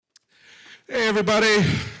Hey everybody,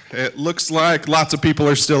 it looks like lots of people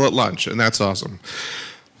are still at lunch, and that's awesome.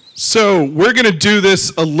 So we're going to do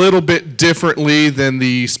this a little bit differently than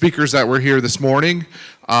the speakers that were here this morning.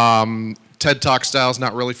 TED Talk style is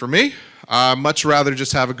not really for me. Much rather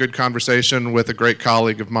just have a good conversation with a great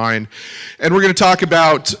colleague of mine. And we're going to talk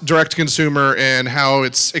about direct-to-consumer and how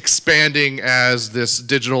it's expanding as this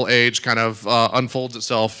digital age kind of unfolds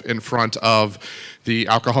itself in front of the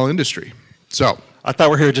alcohol industry. So I thought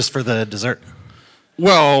we were here just for the dessert.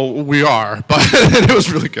 Well, we are, but it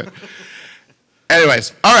was really good.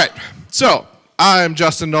 Anyways, all right. So I'm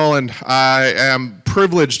Justin Noland. I am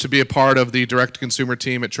privileged to be a part of the direct-to-consumer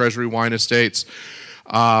team at Treasury Wine Estates.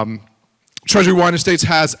 Treasury Wine Estates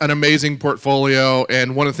has an amazing portfolio,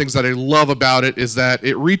 and one of the things that I love about it is that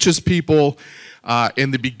it reaches people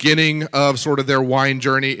in the beginning of sort of their wine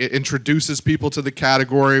journey. It introduces people to the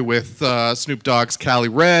category with Snoop Dogg's Cali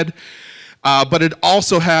Red. But it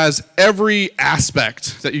also has every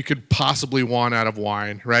aspect that you could possibly want out of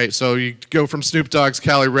wine, right? So you go from Snoop Dogg's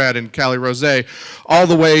Cali Red and Cali Rosé all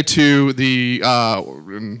the way to the, I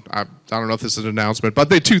don't know if this is an announcement, but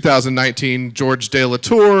the 2019 George de la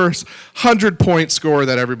Tour's 100-point score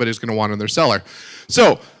that everybody's going to want in their cellar.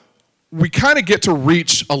 So we kind of get to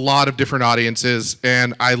reach a lot of different audiences,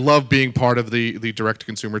 and I love being part of the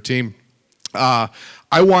direct-to-consumer team.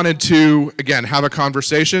 I wanted to, again, have a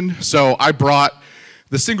conversation, so I brought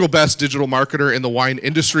the single best digital marketer in the wine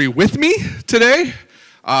industry with me today.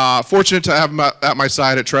 Fortunate to have him at my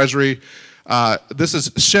side at Treasury. This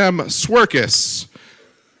is Shem Swerkis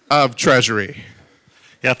of Treasury.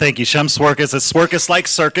 Yeah, thank you. Shem Swerkis. It's Swerkis like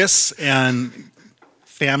circus, and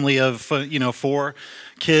family of, 4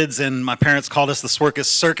 kids, and my parents called us the Swerkis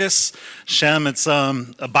Circus. Shem, it's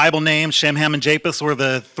a Bible name. Shem, Ham, and Japheth were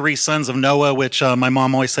the 3 sons of Noah, which my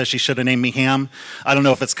mom always says she should have named me Ham. I don't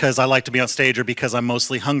know if it's because I like to be on stage or because I'm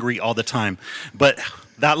mostly hungry all the time. But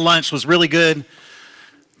that lunch was really good.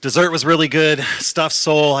 Dessert was really good. Stuffed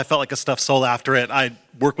sole. I felt like a stuffed sole after it. I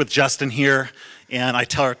work with Justin here, and I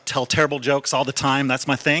tell terrible jokes all the time. That's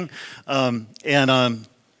my thing.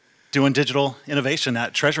 Doing digital innovation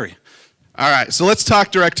at Treasury. All right, so let's talk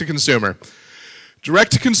direct-to-consumer.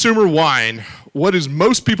 Direct-to-consumer wine, what does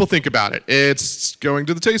most people think about it? It's going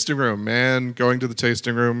to the tasting room and going to the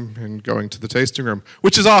tasting room and going to the tasting room,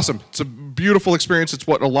 which is awesome. It's a beautiful experience. It's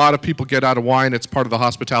what a lot of people get out of wine. It's part of the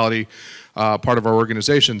hospitality, part of our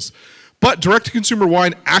organizations. But direct-to-consumer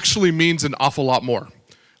wine actually means an awful lot more.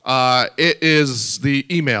 It is the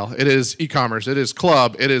email, it is e-commerce, it is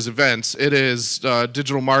club, it is events, it is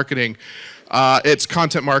digital marketing. It's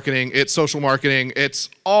content marketing, it's social marketing, it's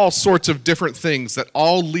all sorts of different things that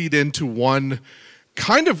all lead into one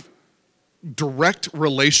kind of direct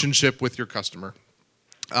relationship with your customer.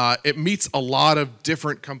 It meets a lot of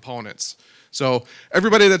different components. So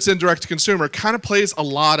everybody that's in direct-to-consumer kind of plays a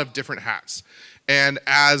lot of different hats. And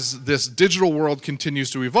as this digital world continues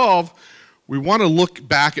to evolve, we want to look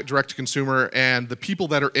back at direct-to-consumer and the people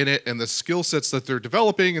that are in it and the skill sets that they're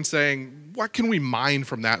developing and saying, what can we mine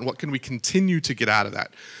from that and what can we continue to get out of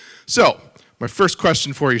that? So, my first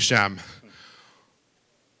question for you, Shem.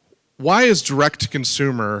 Why is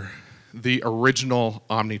direct-to-consumer the original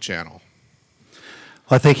omni-channel?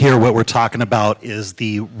 Well, I think here what we're talking about is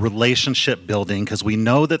the relationship building, because we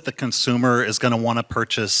know that the consumer is going to want to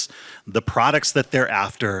purchase the products that they're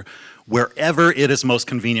after wherever it is most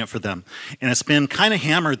convenient for them. And it's been kind of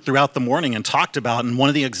hammered throughout the morning and talked about, and one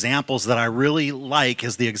of the examples that I really like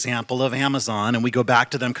is the example of Amazon, and we go back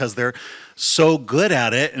to them because they're so good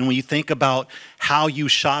at it. And when you think about how you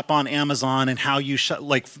shop on Amazon and how you shop,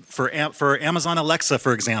 like for Amazon Alexa,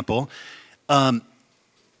 for example,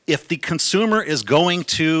 if the consumer is going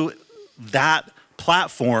to that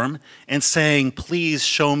platform and saying, please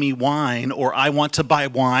show me wine, or I want to buy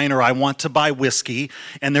wine, or I want to buy whiskey,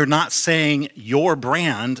 and they're not saying your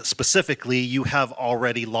brand specifically, you have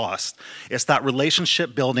already lost. It's that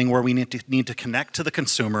relationship building where we need to connect to the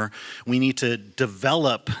consumer. We need to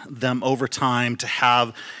develop them over time to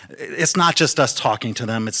have, it's not just us talking to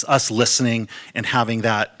them, it's us listening and having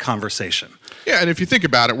that conversation. Yeah, and if you think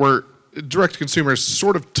about it, we're direct-to-consumer is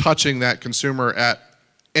sort of touching that consumer at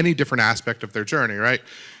any different aspect of their journey, right?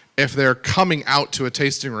 If they're coming out to a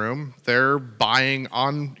tasting room, they're buying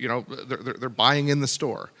on, they're buying in the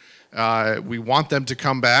store. We want them to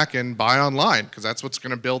come back and buy online because that's what's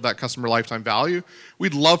going to build that customer lifetime value.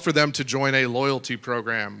 We'd love for them to join a loyalty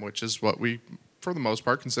program, which is what we, for the most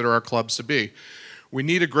part, consider our clubs to be. We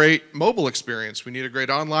need a great mobile experience. We need a great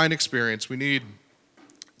online experience. We need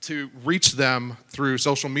to reach them through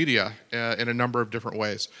social media in a number of different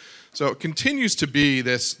ways. So it continues to be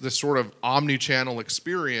this sort of omni-channel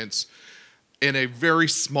experience in a very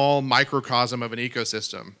small microcosm of an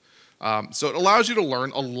ecosystem. So it allows you to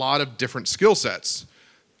learn a lot of different skill sets.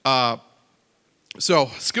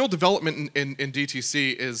 So skill development in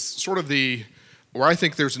DTC is sort of where I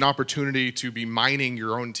think there's an opportunity to be mining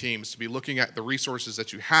your own teams, to be looking at the resources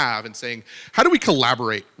that you have and saying, how do we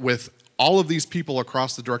collaborate with all of these people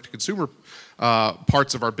across the direct-to-consumer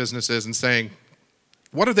parts of our businesses and saying,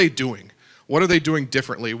 what are they doing? What are they doing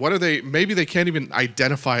differently? Maybe they can't even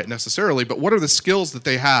identify it necessarily, but what are the skills that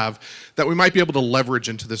they have that we might be able to leverage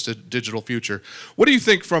into this digital future? What do you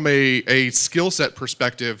think from a skill set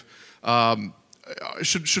perspective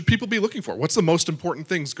should people be looking for? What's the most important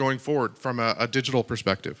things going forward from a digital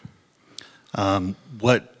perspective?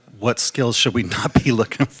 What skills should we not be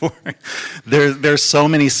looking for? There's so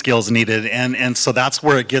many skills needed, and so that's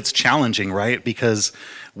where it gets challenging, right? Because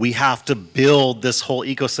we have to build this whole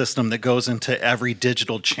ecosystem that goes into every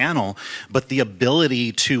digital channel, but the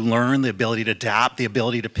ability to learn, the ability to adapt, the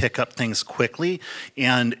ability to pick up things quickly,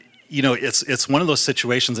 and it's one of those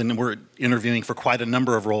situations, and we're interviewing for quite a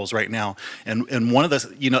number of roles right now. And one of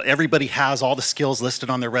the, everybody has all the skills listed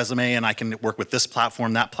on their resume, and I can work with this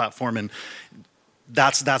platform, that platform, and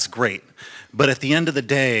that's great. But at the end of the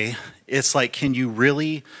day, it's like, can you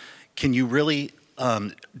really,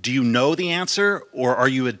 do you know the answer, or are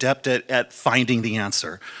you adept at finding the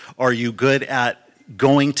answer? Are you good at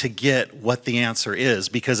going to get what the answer is?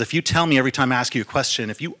 Because if you tell me every time I ask you a question,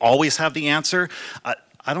 if you always have the answer,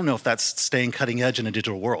 I don't know if that's staying cutting edge in a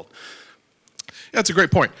digital world. Yeah, that's a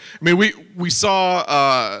great point. I mean, we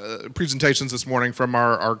saw presentations this morning from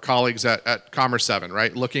our colleagues at Commerce 7,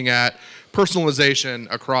 right? Looking at personalization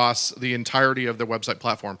across the entirety of the website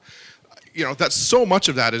platform. That's so much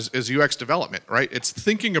of that is UX development, right? It's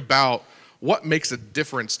thinking about what makes a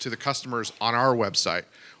difference to the customers on our website.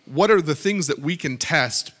 What are the things that we can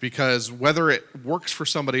test, because whether it works for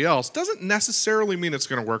somebody else doesn't necessarily mean it's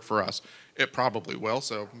going to work for us. It probably will,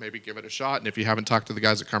 so maybe give it a shot. And if you haven't talked to the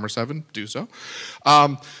guys at Commerce 7, do so.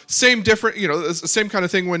 Same kind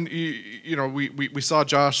of thing when we saw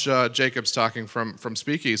Josh Jacobs talking from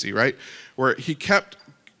Speakeasy, right, where he kept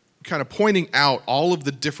kind of pointing out all of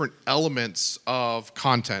the different elements of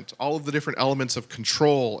content, all of the different elements of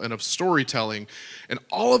control and of storytelling, and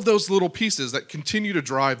all of those little pieces that continue to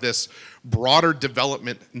drive this broader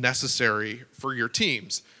development necessary for your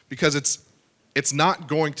teams, because it's not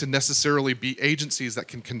going to necessarily be agencies that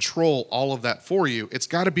can control all of that for you. It's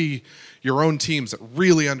got to be your own teams that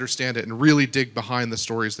really understand it and really dig behind the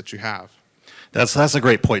stories that you have. That's a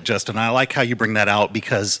great point, Justin. I like how you bring that out,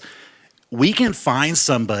 because we can find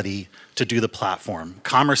somebody to do the platform.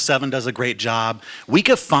 Commerce 7 does a great job. We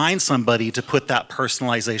could find somebody to put that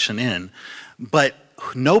personalization in, but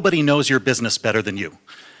nobody knows your business better than you.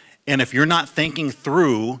 And if you're not thinking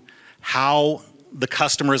through how the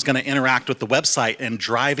customer is going to interact with the website and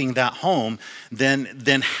driving that home,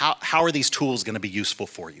 then how are these tools going to be useful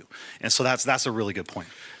for you? And so that's a really good point.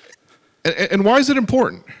 And why is it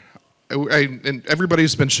important? And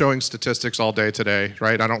everybody's been showing statistics all day today,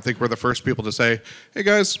 right? I don't think we're the first people to say, hey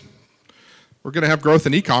guys, we're going to have growth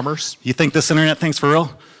in e-commerce. You think this internet thing's for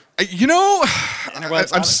real?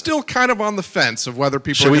 I'm still kind of on the fence of whether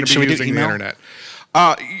people are going to be using the internet.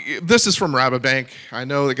 This is from Rabobank. I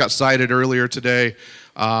know it got cited earlier today,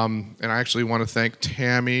 and I actually want to thank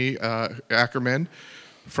Tammy Ackerman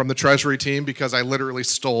from the Treasury team, because I literally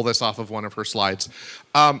stole this off of one of her slides.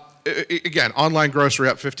 Again, online grocery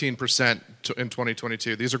up 15% in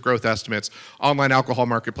 2022. These are growth estimates. Online alcohol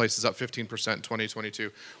marketplace is up 15% in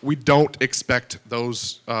 2022. We don't expect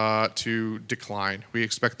those to decline. We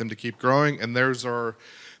expect them to keep growing, and those are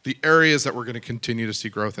the areas that we're going to continue to see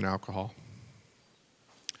growth in alcohol.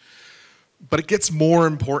 But it gets more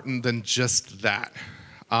important than just that.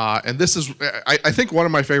 And this is, I think, one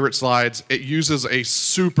of my favorite slides. It uses a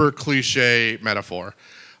super cliche metaphor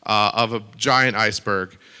of a giant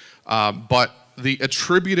iceberg. But the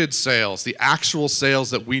attributed sales, the actual sales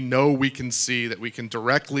that we know we can see, that we can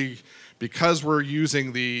directly, because we're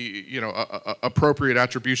using the appropriate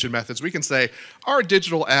attribution methods, we can say our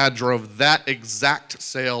digital ad drove that exact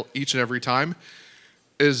sale each and every time,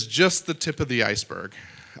 is just the tip of the iceberg.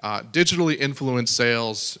 Digitally influenced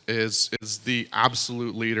sales is the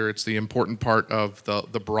absolute leader. It's the important part of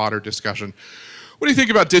the broader discussion. What do you think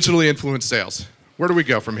about digitally influenced sales? Where do we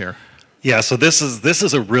go from here? Yeah, so this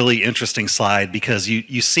is a really interesting slide, because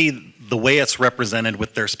you see the way it's represented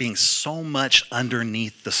with there's being so much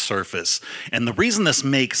underneath the surface. And the reason this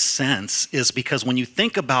makes sense is because when you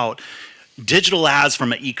think about digital ads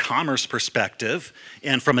from an e-commerce perspective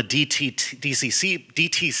and from a DTC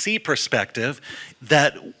perspective,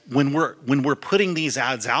 that when we're putting these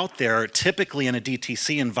ads out there, typically in a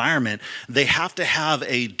DTC environment, they have to have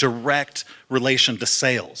a direct relation to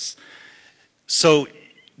sales. So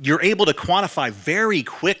you're able to quantify very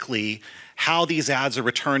quickly how these ads are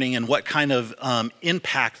returning and what kind of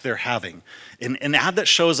impact they're having. An ad that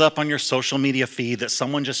shows up on your social media feed that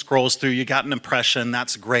someone just scrolls through, you got an impression,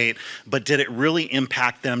 that's great, but did it really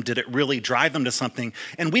impact them? Did it really drive them to something?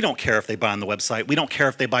 And we don't care if they buy on the website. We don't care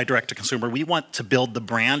if they buy direct to consumer. We want to build the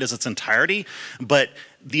brand as its entirety, but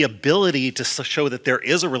the ability to show that there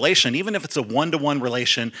is a relation, even if it's a one-to-one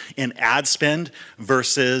relation in ad spend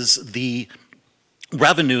versus the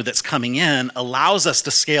revenue that's coming in, allows us to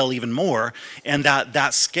scale even more, and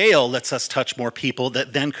that scale lets us touch more people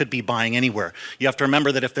that then could be buying anywhere. You have to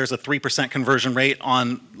remember that if there's a 3% conversion rate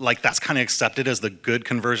on, like, that's kind of accepted as the good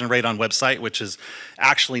conversion rate on website, which is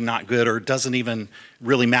actually not good or doesn't even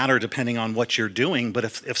really matter depending on what you're doing. But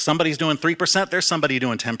if somebody's doing 3%, there's somebody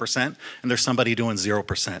doing 10%, and there's somebody doing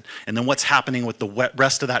 0%. And then what's happening with the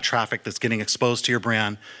rest of that traffic that's getting exposed to your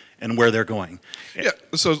brand and where they're going. Yeah,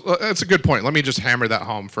 so that's a good point. Let me just hammer that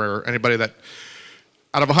home for anybody that,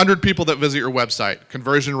 out of 100 people that visit your website,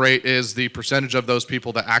 conversion rate is the percentage of those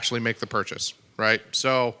people that actually make the purchase, right?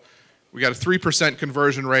 So we got a 3%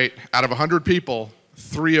 conversion rate. Out of 100 people,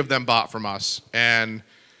 3 of them bought from us, and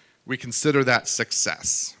we consider that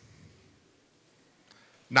success.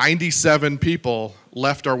 97 people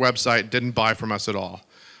left our website, didn't buy from us at all,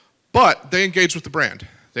 but they engaged with the brand.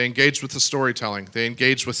 They engaged with the storytelling. They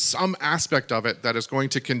engaged with some aspect of it that is going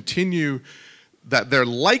to continue that their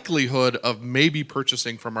likelihood of maybe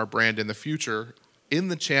purchasing from our brand in the future in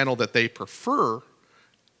the channel that they prefer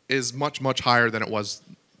is much, much higher than it was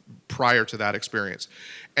prior to that experience.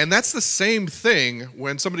 And that's the same thing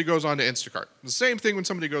when somebody goes on to Instacart. The same thing when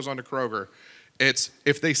somebody goes on to Kroger. It's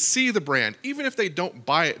if they see the brand, even if they don't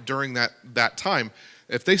buy it during that time,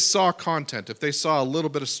 if they saw content, if they saw a little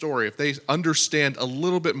bit of story, if they understand a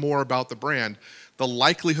little bit more about the brand, the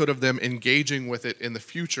likelihood of them engaging with it in the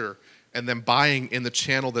future and then buying in the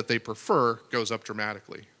channel that they prefer goes up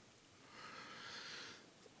dramatically.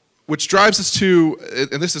 Which drives us to,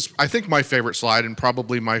 and this is, I think, my favorite slide and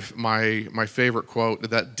probably my favorite quote,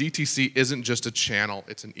 that DTC isn't just a channel,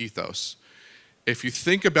 it's an ethos. If you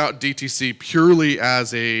think about DTC purely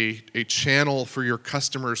as a channel for your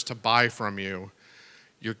customers to buy from you,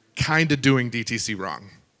 you're kind of doing DTC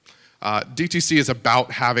wrong. DTC is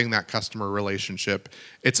about having that customer relationship.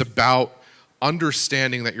 It's about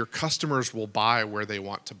understanding that your customers will buy where they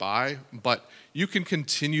want to buy, but you can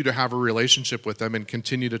continue to have a relationship with them and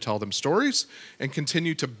continue to tell them stories and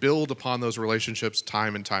continue to build upon those relationships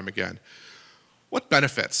time and time again. What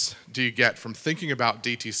benefits do you get from thinking about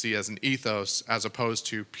DTC as an ethos as opposed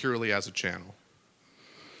to purely as a channel?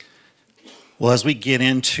 Well, as we get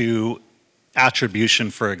into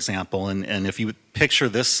attribution, for example, and if you picture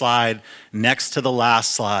this slide next to the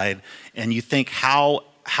last slide and you think how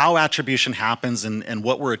attribution happens and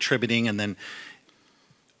what we're attributing, and then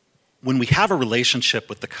when we have a relationship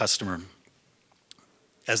with the customer,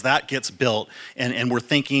 as that gets built and we're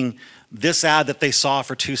thinking this ad that they saw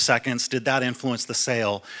for 2 seconds, did that influence the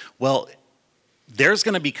sale? Well, there's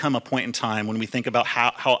going to become a point in time when we think about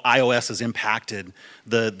how iOS has impacted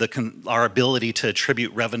our ability to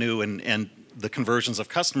attribute revenue and the conversions of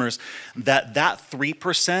customers, that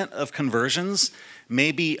 3% of conversions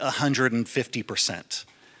may be 150%.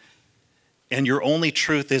 And your only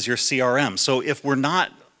truth is your CRM. So if we're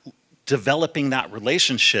not developing that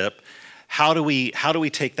relationship, how do we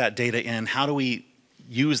take that data in? How do we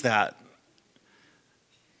use that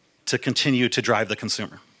to continue to drive the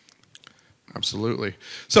consumer? Absolutely.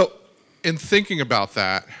 So in thinking about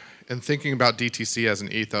that, and thinking about DTC as an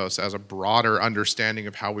ethos, as a broader understanding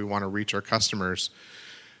of how we want to reach our customers,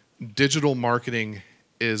 digital marketing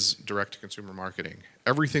is direct-to-consumer marketing.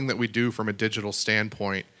 Everything that we do from a digital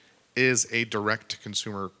standpoint is a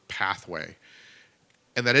direct-to-consumer pathway.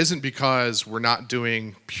 And that isn't because we're not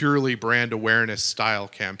doing purely brand awareness style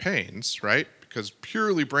campaigns, right? Because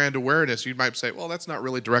purely brand awareness, you might say, well, that's not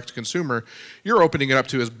really direct-to-consumer. You're opening it up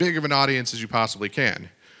to as big of an audience as you possibly can.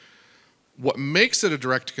 What makes it a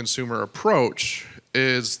direct-to-consumer approach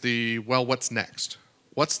is what's next?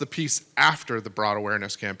 What's the piece after the broad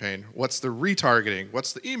awareness campaign? What's the retargeting?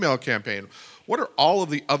 What's the email campaign? What are all of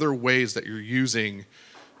the other ways that you're using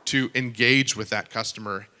to engage with that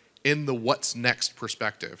customer in the what's next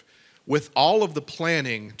perspective? With all of the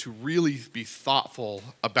planning to really be thoughtful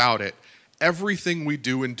about it, everything we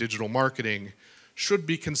do in digital marketing should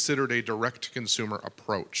be considered a direct-to-consumer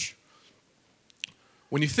approach.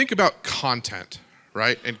 When you think about content,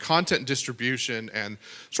 right, and content distribution and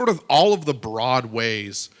sort of all of the broad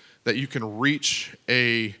ways that you can reach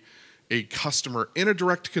a customer in a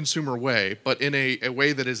direct-to-consumer way, but in a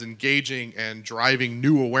way that is engaging and driving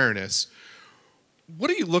new awareness, what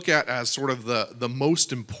do you look at as sort of the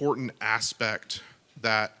most important aspect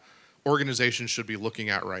that organizations should be looking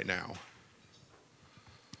at right now?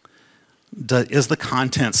 Is the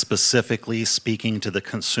content specifically speaking to the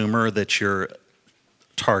consumer that you're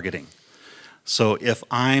targeting? So if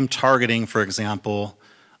I'm targeting, for example,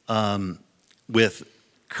 with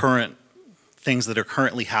current things that are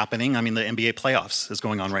currently happening, I mean, the NBA playoffs is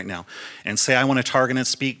going on right now, and say I want to target and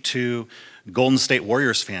speak to Golden State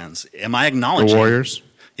Warriors fans, am I acknowledging? The Warriors?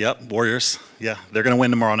 Yep, Warriors. Yeah, they're going to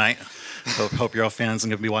win tomorrow night. Hope you're all fans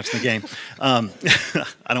and going to be watching the game.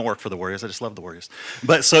 I don't work for the Warriors. I just love the Warriors.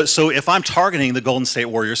 But so if I'm targeting the Golden State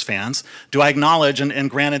Warriors fans, do I acknowledge, and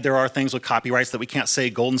granted there are things with copyrights that we can't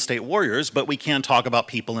say Golden State Warriors, but we can talk about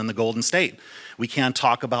people in the Golden State. We can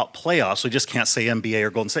talk about playoffs. We just can't say NBA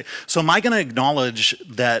or Golden State. So am I going to acknowledge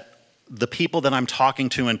that the people that I'm talking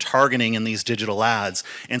to and targeting in these digital ads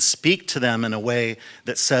and speak to them in a way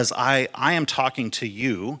that says, I am talking to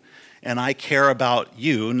you, and I care about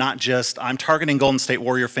you, not just I'm targeting Golden State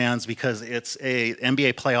Warrior fans because it's a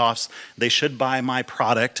NBA playoffs, they should buy my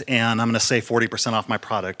product, and I'm going to say 40% off my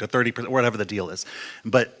product or 30%, whatever the deal is.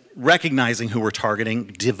 But recognizing who we're targeting,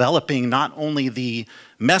 developing not only the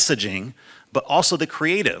messaging, but also the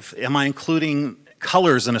creative. Am I including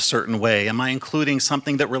colors in a certain way? Am I including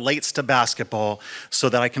something that relates to basketball so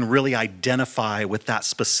that I can really identify with that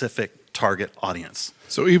specific target audience?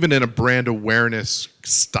 So even in a brand awareness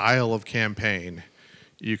style of campaign,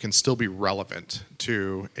 you can still be relevant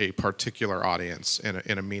to a particular audience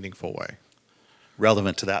in a meaningful way.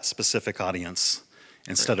 Relevant to that specific audience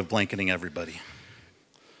instead of blanketing everybody.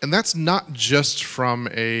 And that's not just from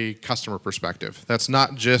a customer perspective. That's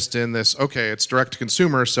not just in this, okay, it's direct to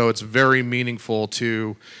consumer, so it's very meaningful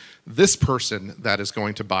to this person that is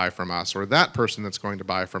going to buy from us or that person that's going to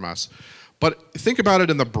buy from us. But think about it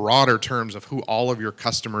in the broader terms of who all of your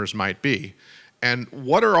customers might be. And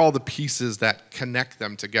what are all the pieces that connect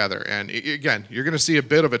them together? And again, you're going to see a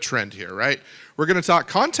bit of a trend here, right? We're going to talk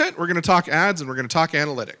content, we're going to talk ads, and we're going to talk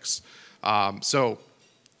analytics. So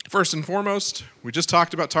first and foremost, we just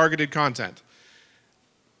talked about targeted content.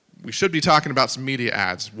 We should be talking about some media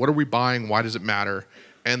ads. What are we buying? Why does it matter?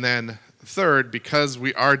 And then third, because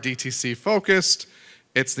we are DTC focused,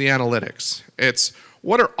 it's the analytics. It's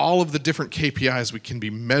what are all of the different KPIs we can be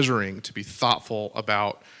measuring to be thoughtful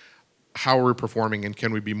about how we're performing and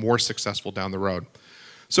can we be more successful down the road.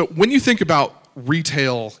 So when you think about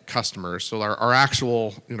retail customers, so our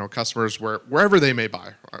actual customers wherever they may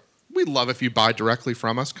buy, we'd love if you buy directly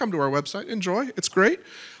from us. Come to our website, enjoy, it's great.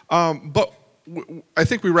 But I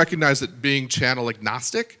think we recognize that being channel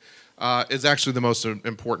agnostic is actually the most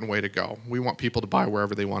important way to go. We want people to buy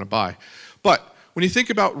wherever they want to buy. But when you think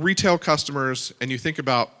about retail customers and you think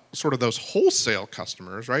about sort of those wholesale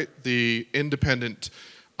customers, right? The independent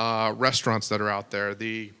restaurants that are out there,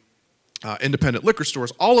 the independent liquor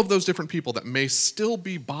stores, all of those different people that may still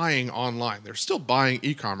be buying online. They're still buying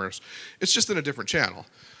e-commerce. It's just in a different channel.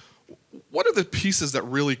 What are the pieces that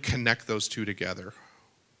really connect those two together?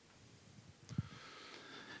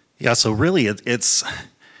 Yeah, so really it's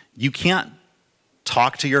you can't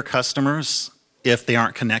talk to your customers if they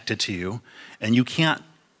aren't connected to you, and you can't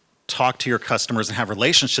talk to your customers and have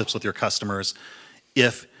relationships with your customers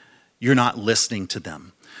if you're not listening to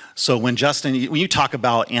them. So when you talk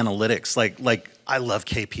about analytics, like I love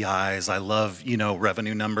KPIs, I love,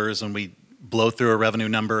 revenue numbers, and we blow through a revenue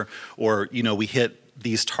number, or, we hit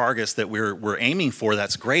these targets that we're aiming for,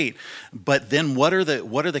 that's great. But then what are the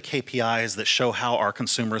KPIs that show how our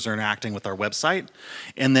consumers are interacting with our website?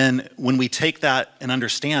 And then when we take that and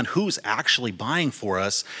understand who's actually buying for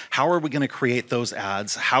us, how are we going to create those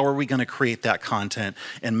ads? How are we going to create that content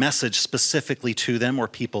and message specifically to them or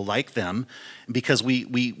people like them? Because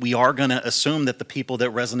we are going to assume that the people that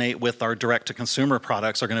resonate with our direct-to-consumer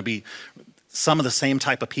products are going to be some of the same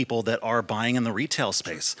type of people that are buying in the retail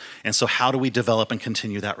space. And so how do we develop and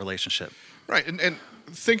continue that relationship? Right, and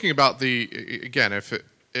thinking about again,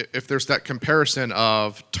 if there's that comparison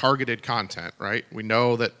of targeted content, right? We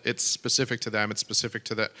know that it's specific to them, it's specific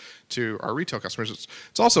to our retail customers.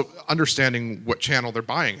 It's also understanding what channel they're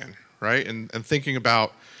buying in, right? And thinking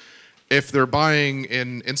about if they're buying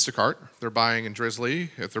in Instacart, they're buying in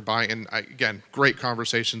Drizzly, if they're buying in, again, great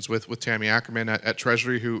conversations with Tammy Ackerman at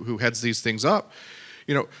Treasury who heads these things up.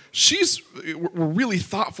 We're really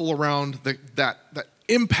thoughtful around that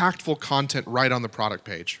impactful content right on the product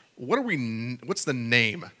page. What's the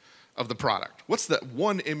name of the product? What's that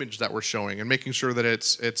one image that we're showing and making sure that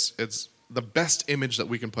it's the best image that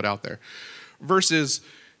we can put out there? Versus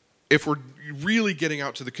if we're really getting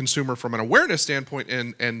out to the consumer from an awareness standpoint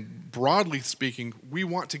and broadly speaking, we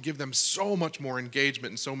want to give them so much more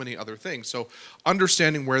engagement and so many other things. So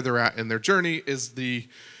understanding where they're at in their journey is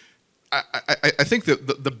I think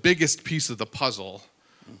the biggest piece of the puzzle,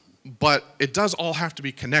 but it does all have to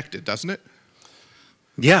be connected, doesn't it?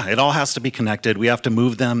 Yeah, it all has to be connected. We have to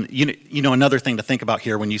move them. You know, another thing to think about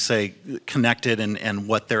here when you say connected and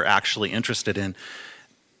what they're actually interested in,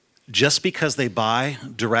 just because they buy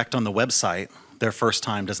direct on the website their first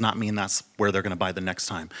time does not mean that's where they're going to buy the next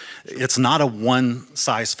time. It's not a one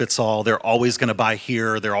size fits all. They're always going to buy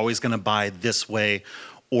here. They're always going to buy this way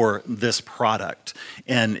or this product.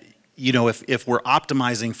 And you know, if we're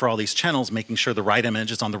optimizing for all these channels, making sure the right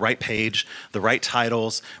image is on the right page, the right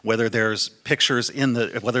titles, whether there's pictures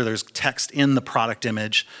whether there's text in the product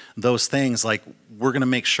image, those things, like, we're going to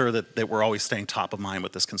make sure that we're always staying top of mind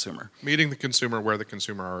with this consumer. Meeting the consumer where the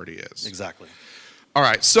consumer already is. Exactly. All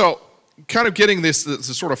right, so kind of getting this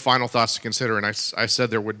sort of final thoughts to consider, and I said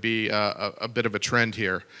there would be a bit of a trend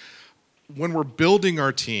here. When we're building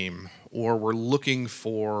our team or we're looking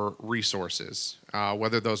for resources,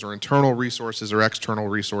 whether those are internal resources or external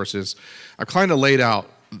resources, I've kind of laid out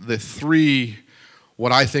the three,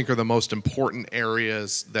 what I think are the most important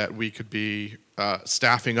areas that we could be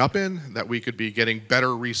staffing up in, that we could be getting better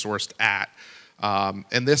resourced at.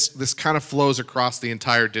 And this kind of flows across the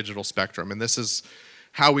entire digital spectrum. And this is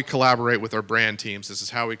how we collaborate with our brand teams. This is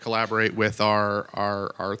how we collaborate with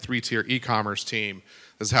our three-tier e-commerce team.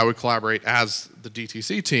 This is how we collaborate as the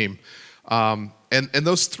DTC team. And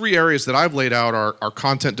those three areas that I've laid out are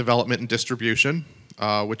content development and distribution,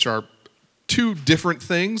 which are two different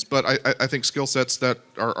things, but I think skill sets that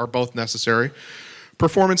are both necessary.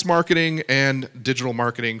 Performance marketing and digital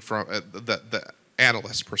marketing from the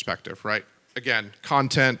analyst perspective, right? Again,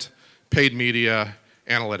 content, paid media,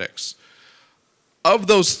 analytics. Of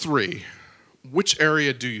those three, which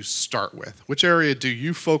area do you start with? Which area do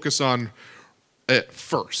you focus on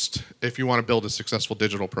first if you want to build a successful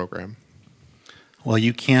digital program? Well,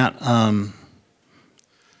 you can't drive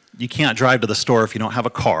to the store if you don't have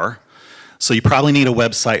a car. So you probably need a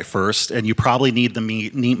website first, and you probably need the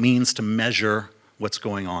means to measure what's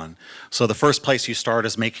going on. So the first place you start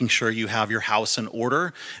is making sure you have your house in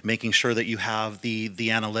order, making sure that you have the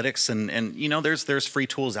analytics, and you know, there's free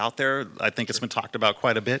tools out there. I think it's been talked about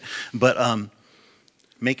quite a bit, but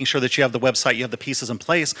making sure that you have the website, you have the pieces in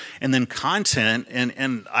place, and then content,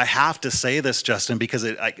 and I have to say this, Justin, because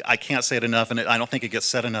I can't say it enough, and I don't think it gets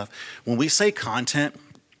said enough. When we say content,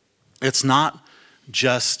 it's not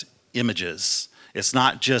just images. It's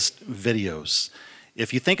not just videos.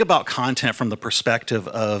 If you think about content from the perspective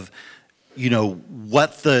of, you know,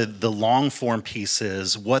 what the long form piece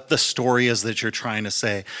is, what the story is that you're trying to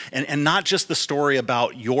say, and not just the story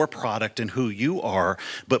about your product and who you are,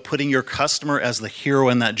 but putting your customer as the hero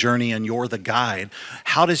in that journey and you're the guide.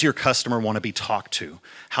 How does your customer want to be talked to?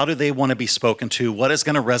 How do they want to be spoken to? What is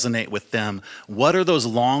going to resonate with them? What are those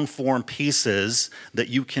long form pieces that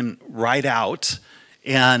you can write out?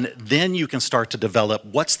 And then you can start to develop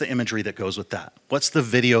what's the imagery that goes with that? What's the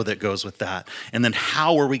video that goes with that? And then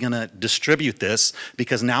how are we going to distribute this?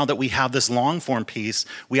 Because now that we have this long form piece,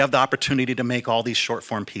 we have the opportunity to make all these short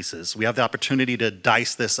form pieces. We have the opportunity to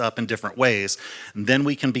dice this up in different ways. And then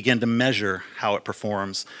we can begin to measure how it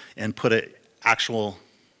performs and put an actual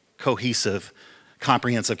cohesive,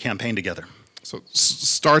 comprehensive campaign together. So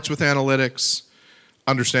starts with analytics,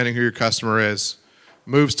 understanding who your customer is,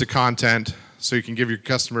 moves to content, so you can give your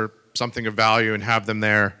customer something of value and have them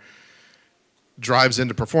there. Drives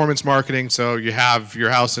into performance marketing, so you have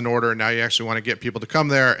your house in order, and now you actually want to get people to come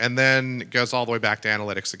there, and then it goes all the way back to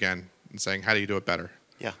analytics again and saying, how do you do it better?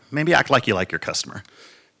 Yeah, maybe act like you like your customer.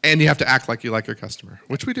 And you have to act like you like your customer,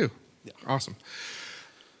 which we do. Yeah. Awesome.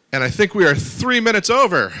 And I think we are 3 minutes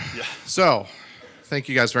over. Yeah. So thank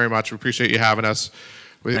you guys very much. We appreciate you having us.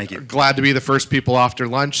 Thank you. We're glad to be the first people after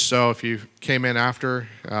lunch, so if you came in after,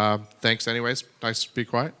 thanks anyways. Nice to be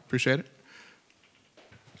quiet. Appreciate it.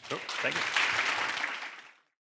 Oh, thank you.